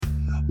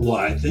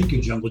Why, thank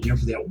you, Jungle Jim,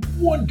 for that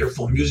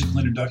wonderful musical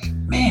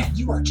introduction. Man,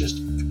 you are just,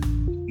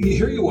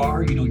 here you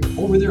are, you're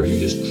over there,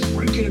 you're just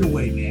cranking it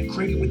away, man.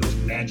 Crank it with those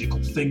magical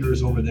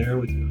fingers over there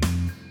with your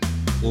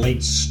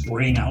late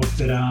spring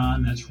outfit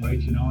on. That's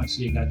right, I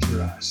see you got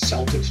your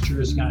Celtics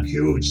jersey on.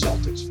 Huge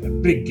Celtics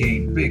fan. Big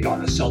game, big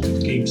on the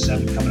Celtics. Game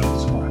 7 coming up.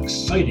 It's more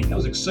exciting. That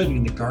was exciting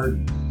in the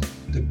garden.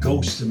 The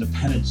ghosts and the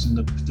pennants and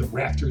the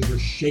rafters were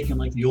shaking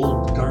like the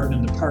old garden,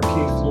 and the parquet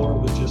floor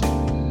was just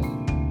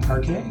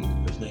parquet,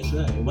 as they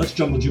say. Let's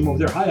Jungle Jim over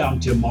there. Hi, I'm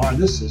Tim Marr, and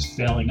this is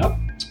Failing Up.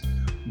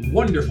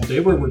 Wonderful day.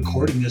 We're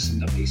recording this in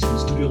the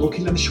basement studio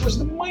located on the shores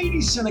of the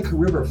mighty Seneca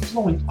River,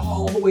 flowing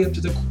all the way up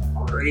to the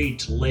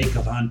Great Lake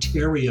of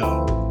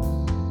Ontario.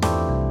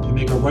 You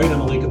make a right on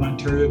the Lake of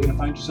Ontario, you're going to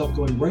find yourself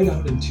going right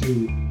out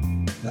into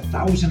the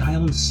Thousand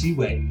Islands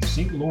Seaway,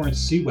 St. Lawrence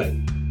Seaway.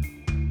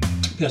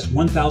 Past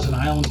 1,000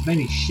 islands,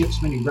 many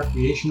ships, many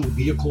recreational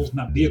vehicles,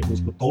 not vehicles,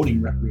 but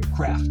boating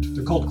craft.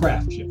 They're called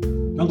craft, Jim.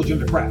 Jungle Jim,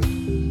 they're craft.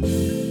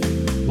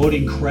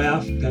 Boating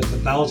craft past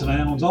 1,000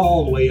 islands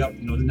all the way up.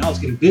 Now it's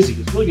getting busy.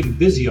 It's really getting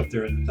busy up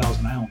there in the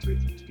Thousand Islands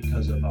region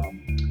because of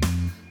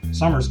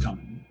summer's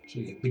coming. So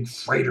you have big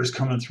freighters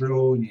coming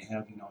through, and you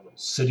have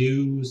those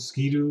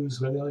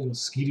skidoos, what are they?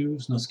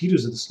 Skidoos? No,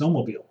 skidoos are the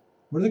snowmobile.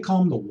 What do they call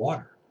them? The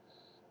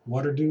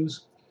water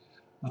doos.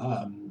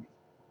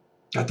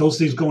 Got those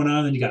things going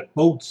on, and you got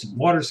boats and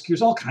water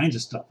skiers, all kinds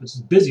of stuff. It's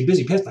busy,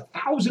 past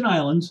 1,000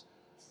 islands,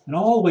 and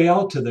all the way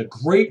out to the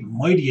great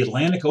mighty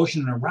Atlantic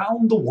Ocean and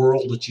around the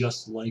world,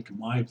 just like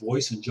my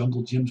voice and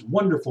Jungle Jim's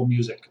wonderful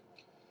music.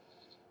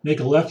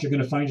 Make a left, you're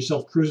going to find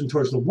yourself cruising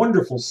towards the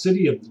wonderful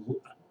city of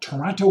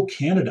Toronto,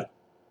 Canada.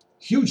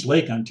 Huge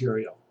Lake,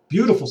 Ontario.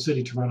 Beautiful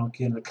city, Toronto,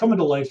 Canada. Coming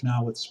to life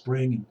now with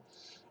spring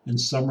and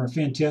summer.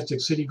 Fantastic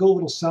city. Go a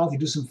little south, you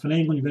do some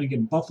finagling, you're going to get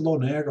in Buffalo,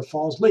 Niagara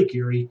Falls, Lake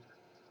Erie,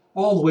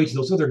 all the way to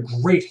those other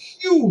great,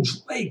 huge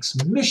lakes,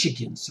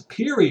 Michigan,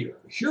 Superior,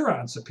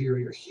 Huron,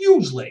 Superior,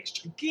 huge lakes,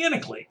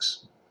 gigantic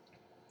lakes.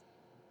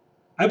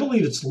 I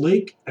believe it's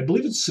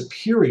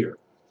Superior.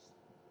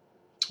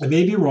 I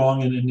may be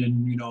wrong, and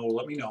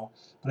let me know.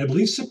 But I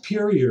believe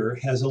Superior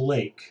has a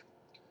lake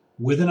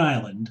with an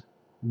island,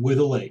 with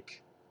a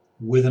lake,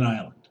 with an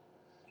island.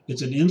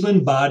 It's an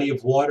inland body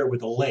of water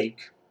with a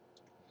lake,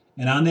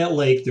 and on that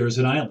lake there's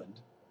an island,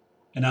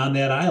 and on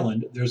that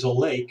island there's a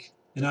lake,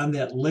 and on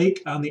that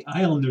lake, on the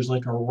island, there's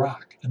like a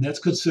rock, and that's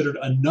considered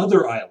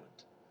another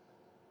island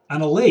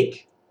on a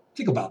lake.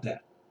 Think about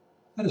that.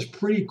 That is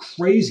pretty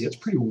crazy. That's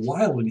pretty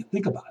wild when you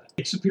think about it.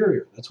 Lake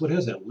Superior. That's what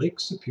has that. Lake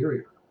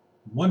Superior.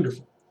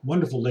 Wonderful,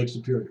 wonderful Lake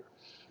Superior.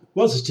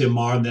 Well, this is Tim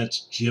Marr, and that's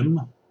Jim,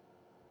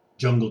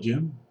 Jungle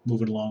Jim,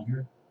 moving along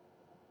here.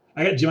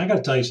 Jim, I got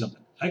to tell you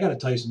something. right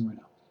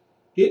now.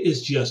 It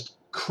is just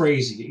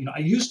crazy. I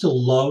used to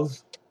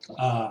love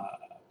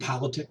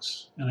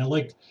politics, and I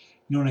liked,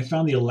 and I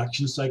found the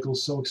election cycle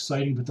so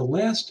exciting. But the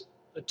last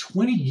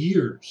 20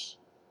 years,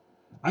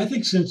 I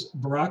think since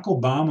Barack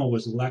Obama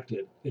was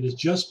elected, it has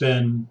just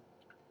been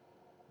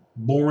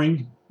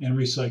boring and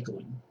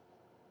recycling.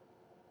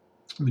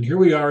 I mean, here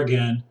we are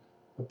again,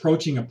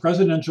 approaching a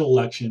presidential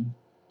election,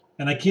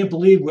 and I can't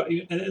believe.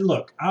 And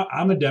look,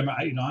 I'm a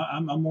Democrat.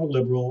 I'm more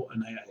liberal,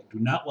 and I do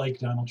not like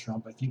Donald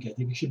Trump. I think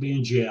he should be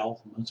in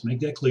jail. Let's make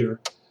that clear.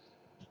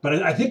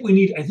 But I think we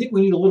need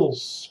a little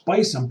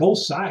spice on both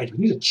sides. We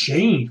need a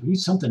change. We need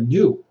something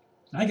new.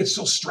 And I get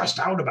so stressed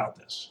out about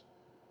this.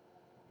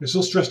 I get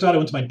so stressed out. I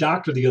went to my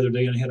doctor the other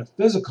day and I had a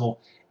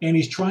physical, and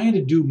he's trying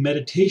to do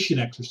meditation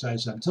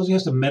exercises. He tells me he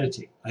has to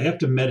meditate. I have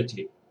to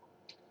meditate.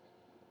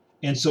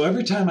 And so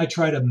every time I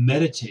try to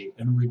meditate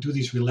and we do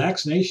these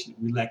relaxation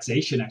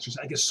exercises,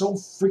 I get so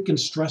freaking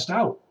stressed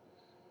out.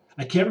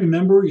 I can't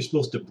remember. You're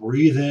supposed to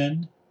breathe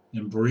in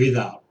and breathe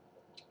out.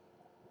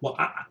 Well,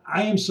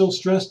 I am so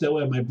stressed that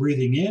way. Am I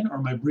breathing in or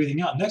am I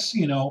breathing out? Next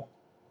thing you know,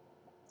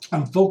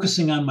 I'm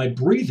focusing on my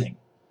breathing.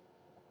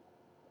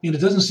 And it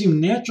doesn't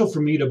seem natural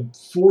for me to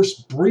force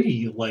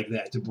breathe like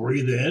that. To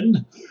breathe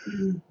in,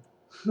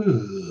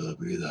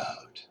 breathe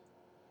out.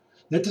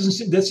 That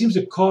seems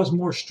to cause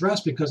more stress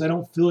because I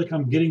don't feel like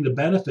I'm getting the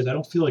benefit. I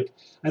don't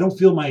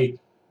feel my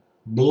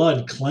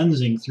blood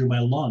cleansing through my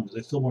lungs.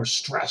 I feel more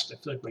stressed. I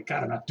feel like, my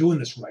God, I'm not doing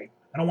this right.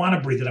 I don't want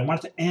to breathe it. I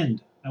want it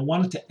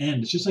to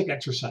end. It's just like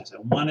exercise.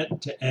 I want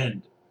it to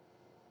end.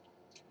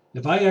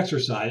 If I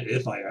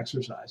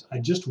exercise, I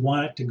just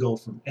want it to go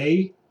from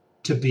A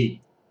to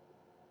B.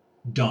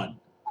 Done.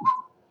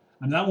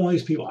 I'm not one of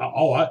these people.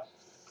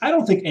 I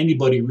don't think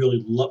anybody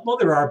really well,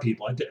 there are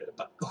people.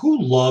 But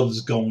who loves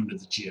going to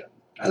the gym?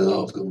 I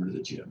love going to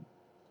the gym.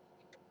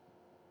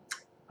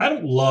 I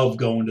don't love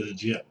going to the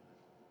gym.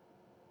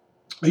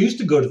 I used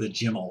to go to the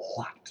gym a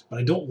lot, but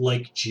I don't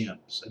like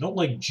gyms. I don't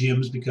like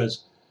gyms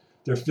because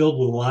they're filled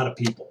with a lot of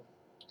people.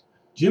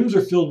 Gyms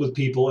are filled with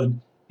people,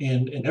 and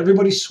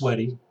everybody's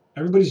sweaty.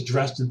 Everybody's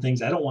dressed in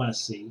things I don't want to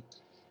see.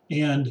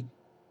 And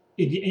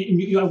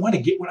I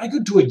want to when I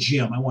go to a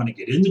gym, I want to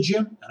get in the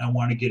gym and I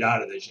want to get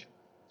out of the gym.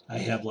 I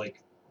have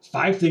like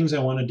 5 things I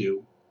want to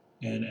do,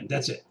 and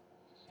that's it.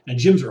 And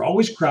gyms are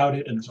always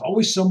crowded, and there's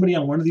always somebody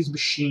on one of these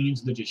machines,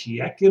 and they're just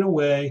yakking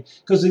away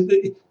because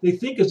they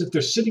think as if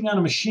they're sitting on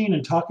a machine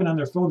and talking on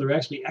their phone, they're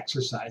actually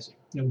exercising.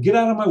 Get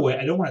out of my way.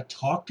 I don't want to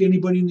talk to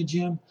anybody in the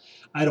gym.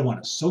 I don't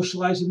want to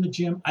socialize in the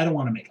gym. I don't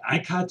want to make eye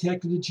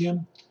contact in the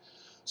gym.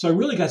 So I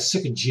really got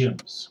sick of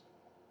gyms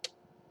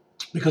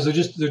because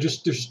they're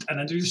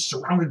just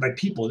surrounded by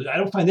people. I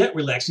don't find that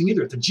relaxing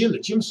either. At the gym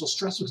is so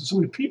stressful because there's so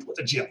many people at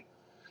the gym. And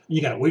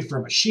you got to wait for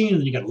a machine, and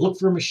then you got to look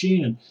for a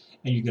machine, and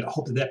you got to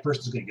hope that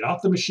person's going to get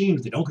off the machine.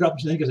 If they don't get off the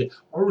machine, they can say,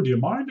 "Oh, do you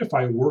mind if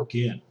I work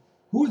in?"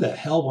 Who the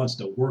hell wants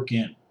to work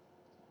in?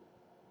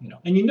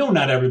 And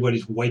not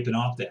everybody's wiping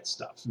off that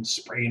stuff and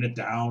spraying it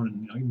down,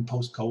 and even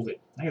post-COVID.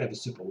 I gotta have a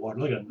sip of water.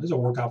 Look at it. This is a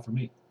workout for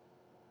me.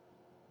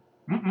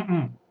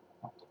 The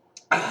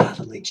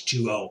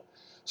H2O.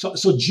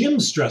 So gym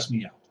stress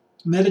me out.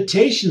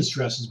 Meditation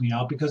stresses me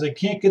out because I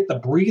can't get the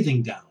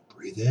breathing down.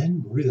 Breathe in,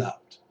 breathe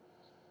out.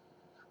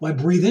 Well, I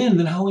breathe in,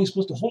 then how long are you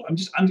supposed to hold?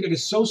 I get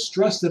so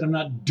stressed that I'm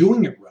not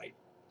doing it right.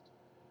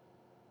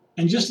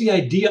 And just the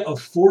idea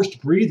of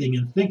forced breathing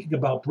and thinking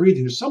about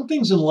breathing, there's some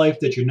things in life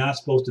that you're not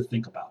supposed to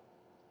think about.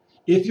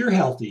 If you're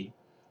healthy,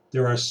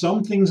 there are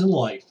some things in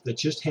life that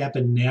just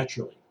happen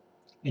naturally,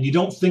 and you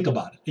don't think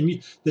about it.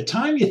 And the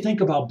time you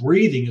think about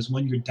breathing is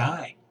when you're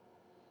dying.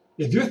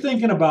 If you're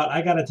thinking about,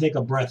 I got to take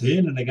a breath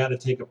in and I got to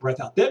take a breath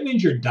out, that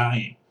means you're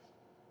dying.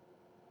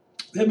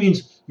 That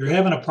means you're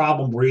having a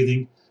problem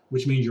breathing,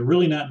 which means you're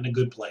really not in a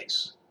good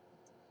place.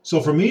 So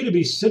for me to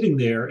be sitting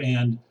there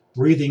and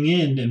breathing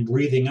in and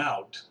breathing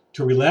out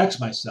to relax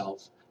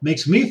myself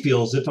makes me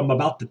feel as if I'm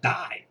about to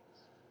die.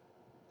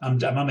 I'm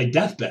on my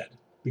deathbed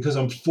because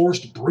I'm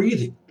forced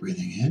breathing.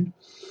 Breathing in,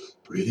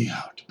 breathing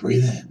out,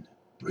 breathe in,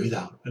 breathe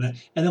out. And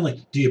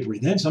then do you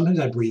breathe in? Sometimes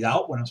I breathe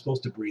out when I'm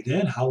supposed to breathe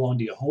in. How long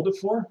do you hold it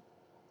for?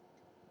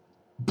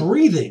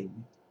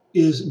 Breathing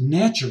is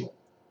natural.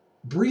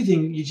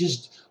 Breathing, you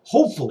just,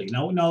 hopefully,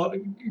 now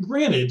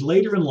granted,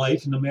 later in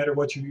life, no matter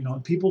what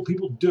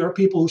there are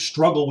people who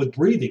struggle with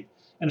breathing,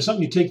 and it's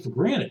something you take for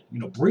granted.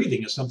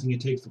 Breathing is something you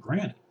take for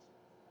granted.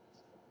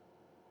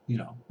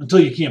 Until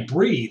you can't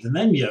breathe, and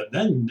then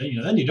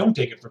you don't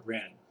take it for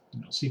granted.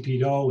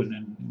 CPO, and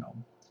then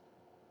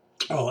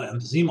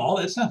emphysema, all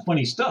that's not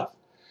funny stuff.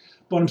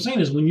 But what I'm saying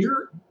is, when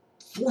you're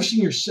forcing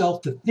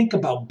yourself to think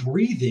about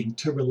breathing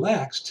to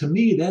relax, to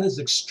me, that is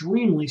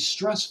extremely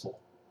stressful.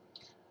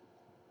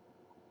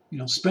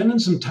 Spending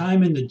some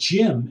time in the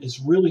gym is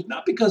really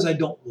not because I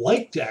don't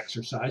like to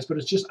exercise, but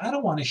it's just I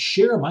don't want to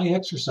share my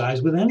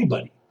exercise with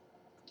anybody.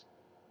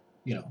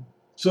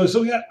 So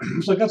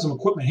I got some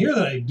equipment here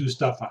that I do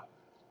stuff on.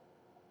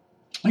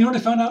 You know what I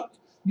found out?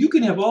 You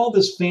can have all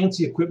this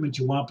fancy equipment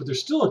you want, but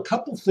there's still a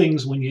couple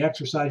things when you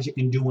exercise you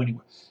can do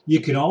anyway.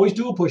 You can always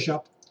do a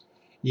push-up.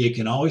 You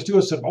can always do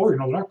a sit-up. Oh, they're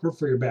not good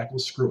for your back. Well,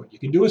 screw it. You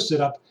can do a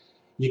sit-up.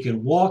 You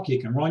can walk. You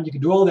can run. You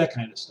can do all that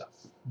kind of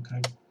stuff.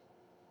 Okay.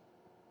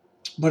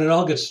 But it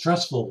all gets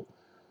stressful.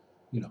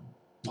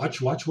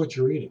 Watch what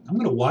you're eating. I'm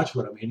going to watch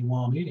what I'm eating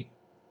while I'm eating.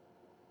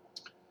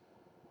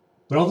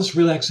 But all this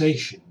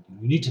relaxation,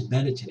 you need to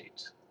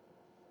meditate.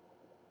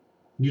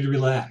 You need to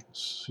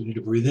relax. You need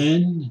to breathe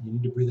in, and you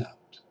need to breathe out.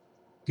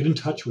 Get in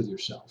touch with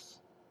yourself.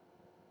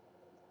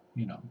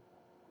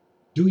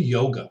 Do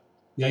yoga.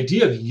 The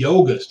idea of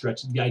yoga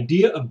stretching, the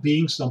idea of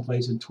being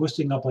someplace and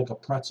twisting up like a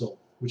pretzel,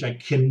 which I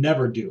can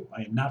never do.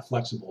 I am not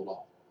flexible at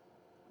all.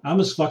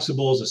 I'm as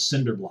flexible as a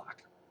cinder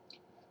block.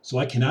 So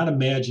I cannot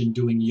imagine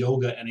doing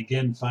yoga and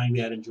again find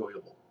that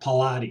enjoyable.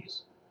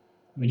 Pilates.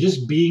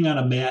 Just being on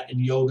a mat in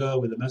yoga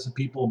with a mess of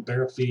people and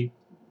bare feet,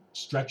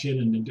 stretching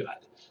and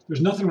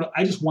there's nothing.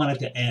 I just want it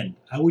to end.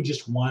 I would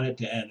just want it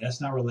to end.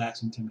 That's not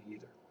relaxing to me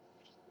either.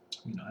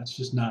 That's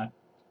just not.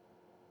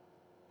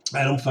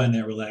 I don't find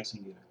that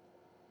relaxing either.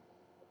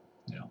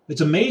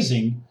 It's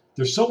amazing.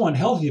 They're so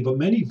unhealthy, but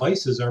many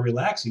vices are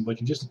relaxing, but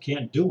you just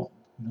can't do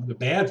them. They're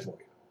bad for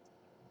you.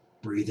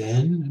 Breathe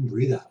in and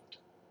breathe out.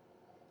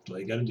 That's all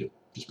you got to do.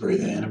 Just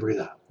breathe in and breathe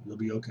out. You'll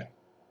be okay.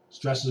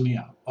 Stresses me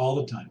out all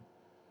the time.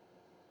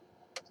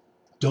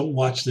 Don't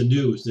watch the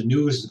news. The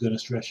news is going to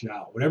stress you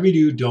out. Whatever you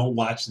do, don't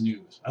watch the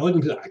news. I look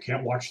at people, I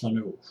can't watch the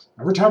news.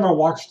 Every time I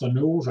watch the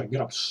news, I get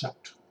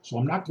upset. So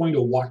I'm not going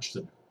to watch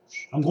the news.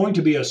 I'm going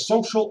to be a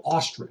social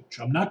ostrich.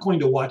 I'm not going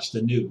to watch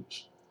the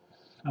news.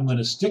 I'm going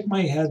to stick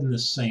my head in the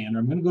sand, or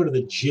I'm going to go to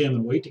the gym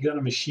and wait to get on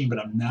a machine, but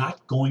I'm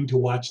not going to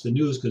watch the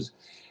news because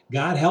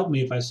God help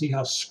me if I see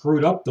how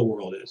screwed up the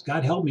world is.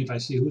 God help me if I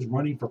see who's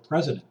running for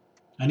president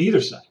on either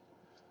side.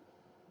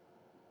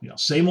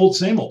 Same old,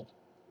 same old.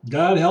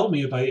 God help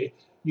me if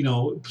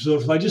so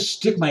if I just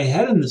stick my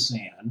head in the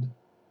sand,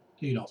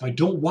 if I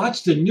don't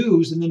watch the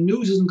news, then the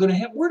news isn't going to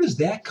happen. Where does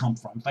that come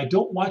from? If I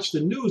don't watch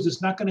the news,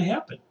 it's not going to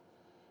happen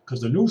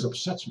because the news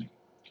upsets me.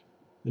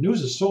 The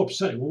news is so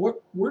upsetting. Well,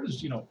 where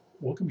does,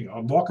 look at me,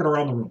 I'm walking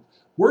around the room.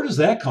 Where does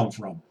that come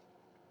from?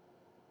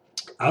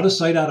 Out of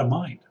sight, out of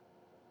mind.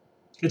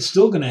 It's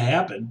still going to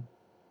happen.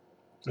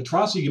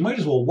 Atrocity, you might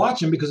as well watch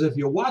them because if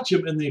you watch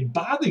them and they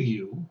bother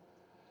you,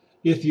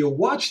 if you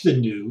watch the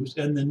news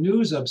and the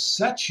news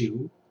upsets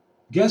you,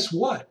 guess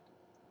what?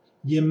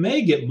 you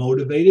may get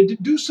motivated to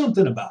do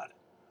something about it.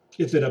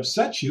 If it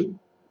upsets you,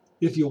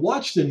 if you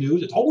watch the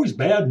news, it's always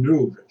bad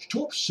news. It's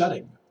too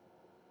upsetting.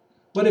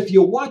 But if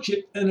you watch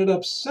it and it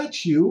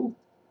upsets you,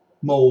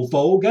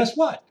 mofo, guess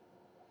what?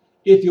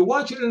 If you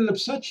watch it and it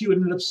upsets you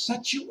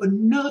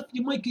enough,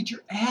 you might get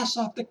your ass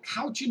off the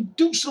couch and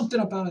do something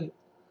about it.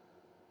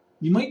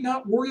 You might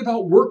not worry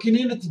about working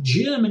in at the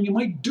gym, and you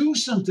might do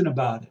something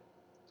about it.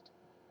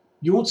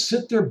 You won't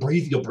sit there,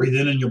 you'll breathe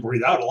in and you'll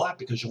breathe out a lot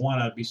because you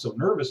want to be so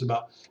nervous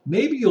about.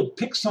 Maybe you'll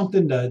pick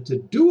something to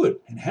do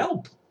it and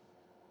help.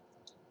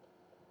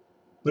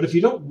 But if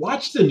you don't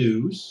watch the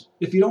news,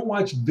 if you don't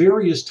watch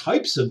various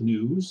types of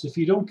news, if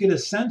you don't get a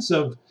sense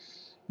of,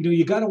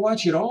 you got to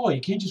watch it all.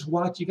 You can't just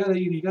watch. You got to,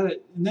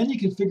 and then you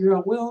can figure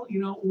out, well,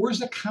 where are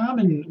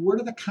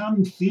the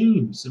common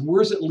themes, and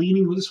where is it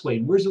leaning this way,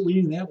 and where is it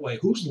leaning that way?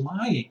 Who's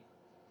lying?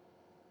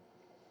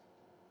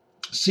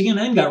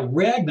 CNN got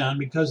ragged on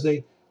because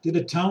they did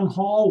a town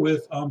hall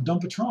with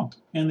Dump of Trump,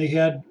 and they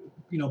had,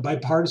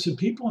 bipartisan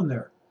people in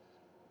there.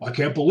 I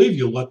can't believe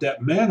you let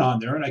that man on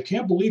there, and I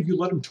can't believe you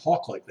let him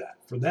talk like that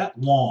for that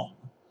long.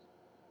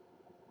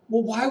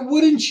 Well, why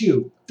wouldn't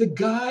you?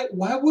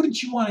 Why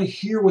wouldn't you want to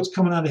hear what's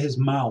coming out of his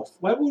mouth?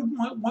 Why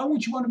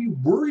wouldn't you want to be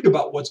worried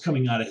about what's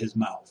coming out of his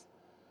mouth?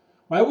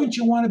 Why wouldn't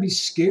you want to be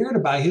scared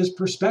about his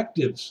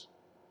perspectives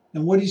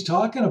and what he's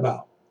talking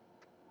about?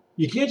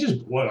 You can't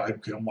just, I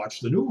can't watch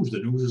the news. The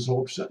news is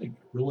so upsetting.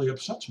 It really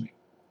upsets me.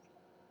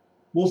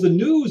 Well, if the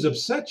news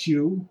upsets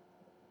you,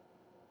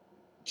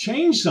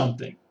 change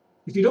something.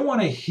 If you don't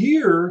want to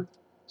hear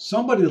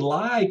somebody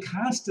lie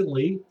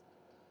constantly,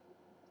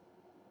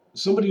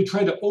 somebody who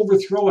tried to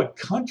overthrow a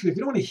country, if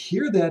you don't want to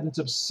hear that and it's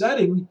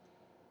upsetting,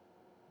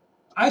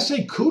 I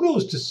say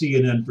kudos to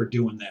CNN for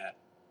doing that,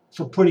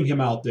 for putting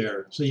him out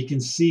there so you can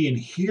see and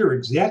hear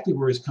exactly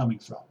where he's coming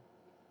from.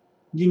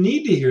 You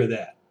need to hear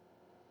that.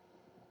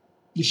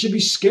 You should be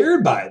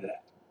scared by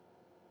that.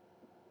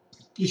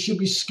 You should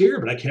be scared,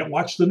 but I can't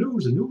watch the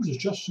news. The news is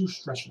just too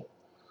stressful.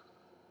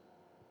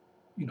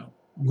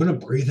 I'm going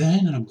to breathe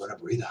in and I'm going to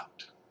breathe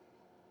out.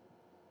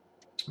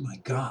 Oh my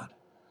God.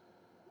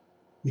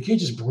 You can't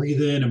just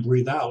breathe in and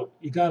breathe out.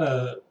 You got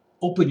to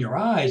open your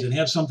eyes and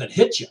have something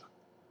hit you.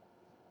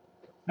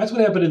 That's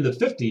what happened in the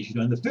 50s.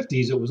 In the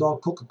 50s, it was all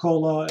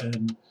Coca-Cola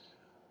and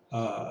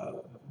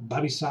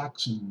body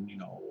socks and,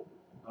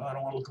 I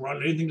don't want to look around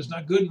at anything that's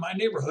not good in my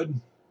neighborhood.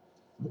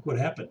 Look what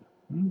happened.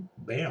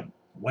 Bam.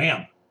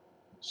 Wham.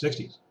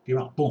 60s. Came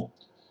out. Boom.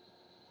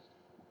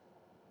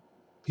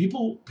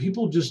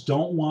 People just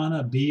don't want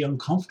to be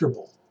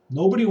uncomfortable.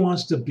 Nobody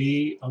wants to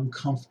be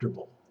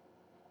uncomfortable.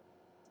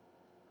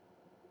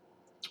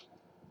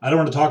 I don't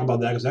want to talk about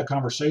that because that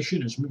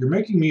conversation you're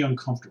making me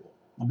uncomfortable.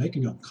 I'm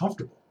making you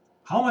uncomfortable.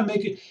 How am I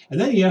making? And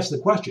then you ask the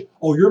question,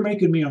 oh, you're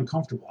making me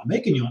uncomfortable.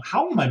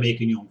 How am I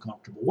making you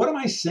uncomfortable? What am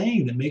I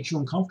saying that makes you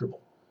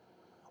uncomfortable?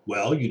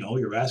 Well,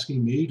 you're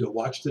asking me to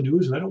watch the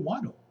news and I don't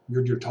want to.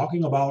 You're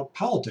talking about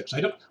politics. I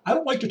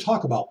don't like to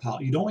talk about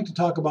politics. You don't like to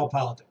talk about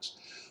politics.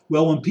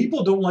 Well, when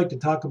people don't like to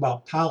talk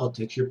about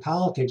politics, your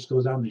politics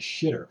goes down the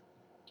shitter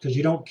because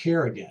you don't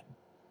care again.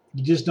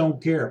 You just don't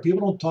care.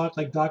 People don't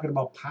like talking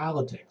about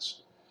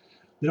politics.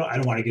 I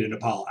don't want to get into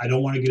politics. I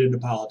don't want to get into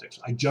politics.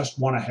 I just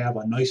want to have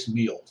a nice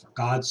meal. For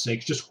God's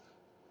sakes,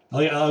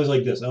 I was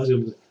like this.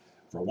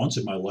 For once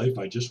in my life,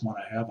 I just want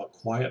to have a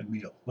quiet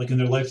meal. Like in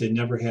their life, they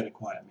never had a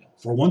quiet meal.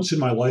 For once in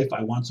my life,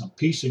 I want some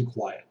peace and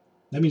quiet.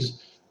 That means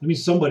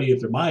somebody,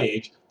 if they're my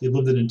age, they've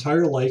lived an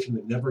entire life and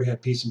they've never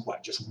had peace and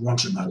quiet. Just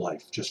once in my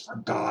life. Just for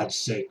God's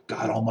sake,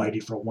 God Almighty,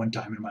 for one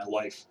time in my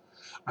life,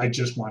 I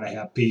just want to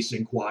have peace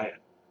and quiet.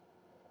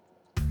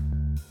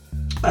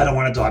 I don't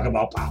want to talk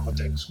about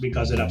politics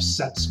because it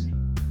upsets me.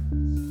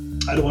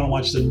 I don't want to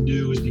watch the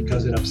news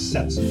because it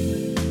upsets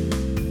me.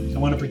 I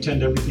want to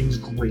pretend everything's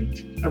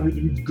great.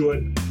 Everything's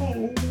good.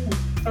 Oh,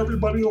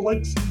 everybody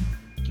likes me.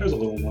 There's a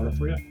little water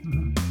for you.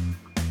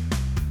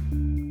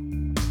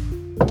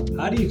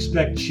 How do you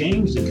expect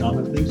change to come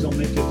if things don't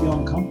make you feel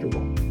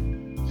uncomfortable?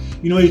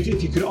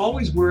 If you could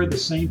always wear the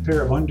same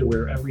pair of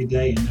underwear every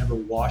day and never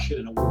wash it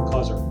and it wouldn't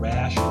cause a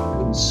rash and it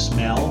wouldn't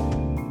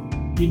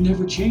smell, you'd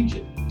never change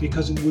it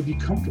because it would be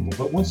comfortable.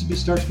 But once it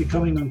starts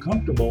becoming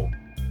uncomfortable,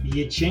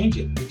 you change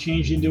it. You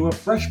change into a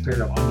fresh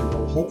pair of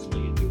underwear.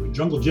 Hopefully you do. In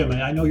Jungle Gym,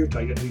 I know you're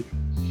tight,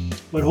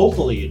 but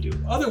hopefully you do.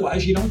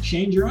 Otherwise, you don't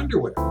change your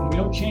underwear. If you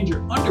don't change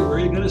your underwear,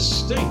 you're going to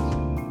stink.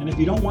 And if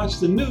you don't watch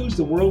the news,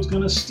 the world's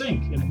going to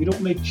stink. And if you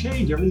don't make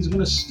change, everything's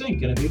going to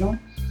stink. And if you don't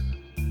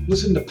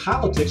listen to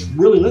politics,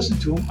 really listen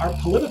to them, our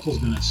political's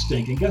going to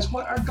stink. And guess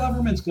what? Our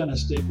government's going to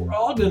stink. We're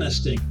all going to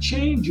stink.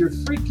 Change your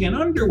freaking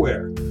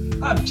underwear.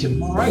 I'm Tim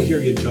Moore. I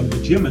hear you,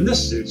 Jungle Jim, and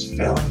this is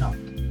Failing Up.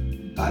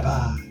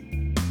 Bye-bye.